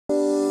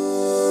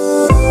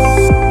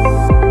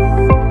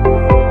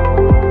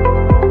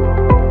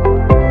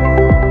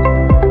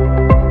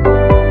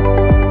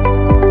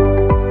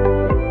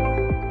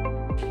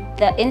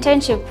The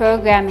internship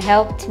program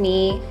helped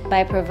me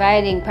by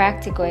providing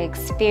practical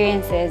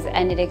experiences,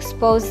 and it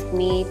exposed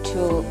me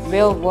to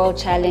real-world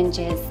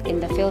challenges in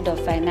the field of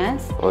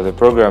finance. Well, the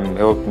program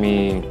helped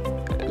me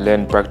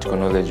learn practical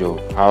knowledge of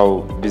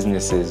how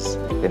businesses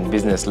and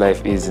business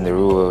life is in the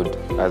real world.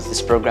 As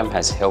this program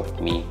has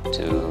helped me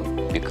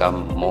to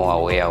become more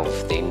aware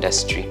of the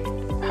industry,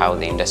 how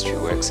the industry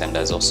works, and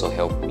has also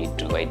helped me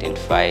to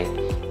identify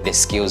the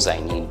skills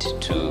I need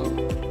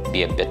to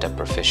be a better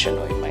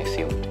professional in my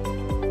field.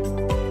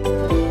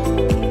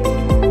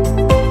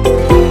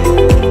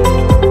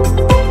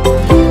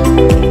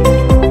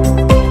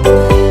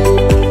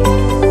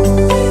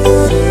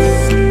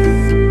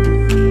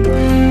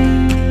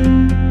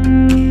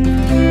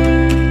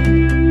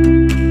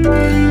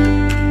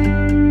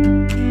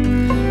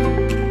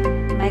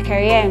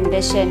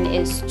 Ambition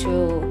is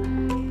to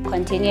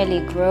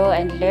continually grow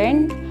and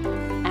learn,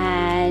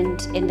 and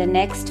in the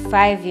next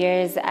 5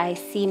 years I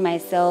see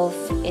myself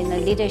in a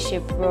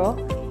leadership role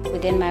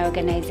within my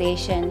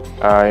organization.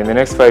 In the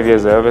next 5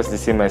 years I obviously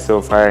see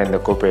myself higher in the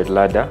corporate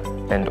ladder,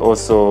 and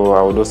also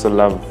I would also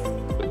love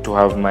to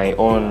have my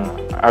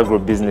own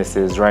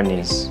agro-businesses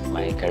running.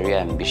 My career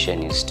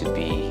ambition is to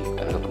be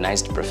a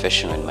recognized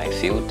professional in my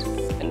field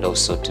and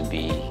also to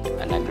be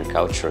an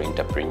agricultural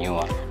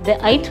entrepreneur. The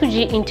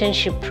i2G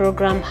internship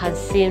program has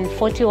seen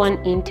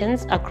 41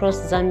 interns across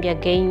Zambia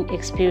gain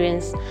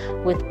experience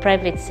with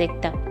private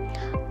sector.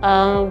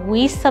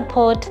 We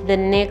support the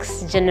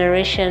next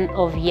generation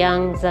of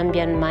young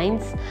Zambian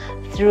minds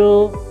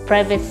through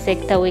private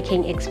sector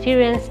working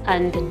experience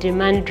and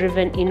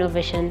demand-driven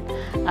innovation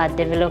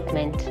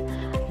development.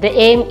 The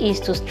aim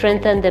is to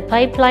strengthen the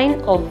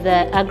pipeline of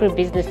the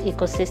agribusiness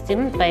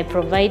ecosystem by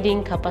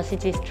providing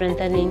capacity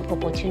strengthening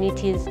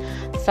opportunities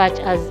such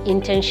as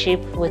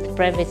internship with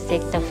private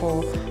sector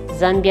for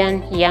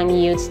Zambian young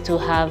youths to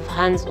have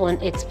hands-on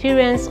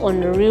experience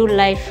on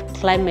real-life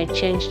climate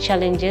change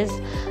challenges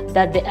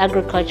that the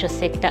agriculture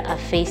sector are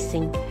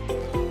facing.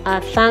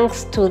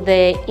 Thanks to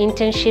the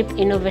Internship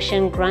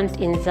Innovation Grant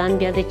in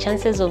Zambia, the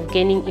chances of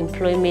gaining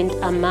employment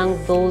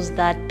among those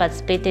that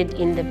participated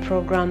in the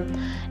program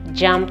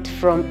jumped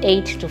from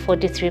 8 to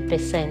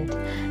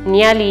 43%.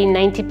 Nearly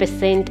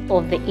 90%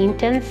 of the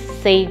interns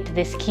said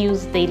the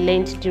skills they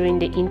learned during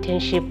the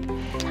internship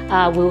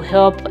will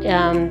help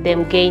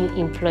them gain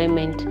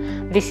employment.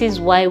 This is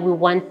why we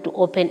want to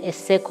open a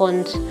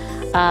second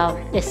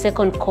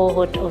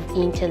cohort of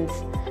interns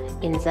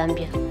in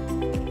Zambia.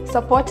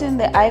 Supporting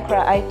the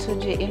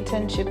i2G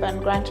Internship and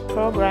Grant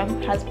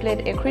program has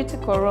played a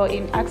critical role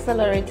in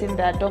accelerating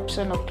the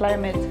adoption of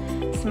climate,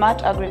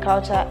 smart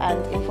agriculture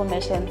and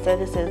information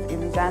services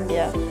in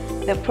Zambia.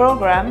 The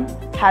program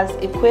has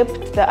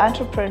equipped the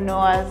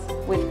entrepreneurs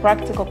with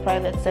practical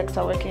private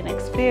sector working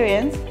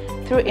experience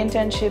through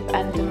internship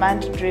and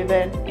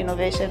demand-driven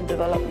innovation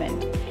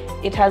development.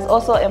 It has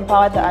also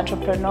empowered the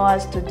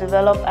entrepreneurs to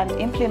develop and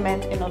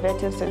implement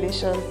innovative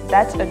solutions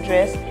that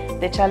address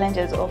the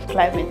challenges of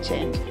climate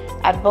change.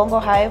 At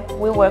BongoHive,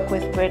 we work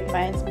with great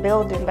minds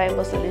building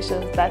viable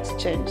solutions that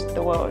change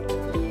the world.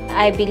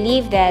 I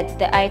believe that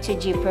the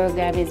i2G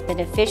program is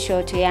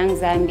beneficial to young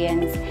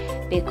Zambians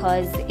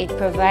because it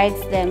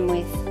provides them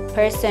with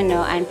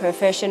personal and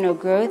professional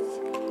growth,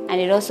 and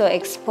it also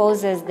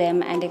exposes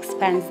them and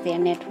expands their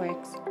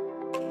networks.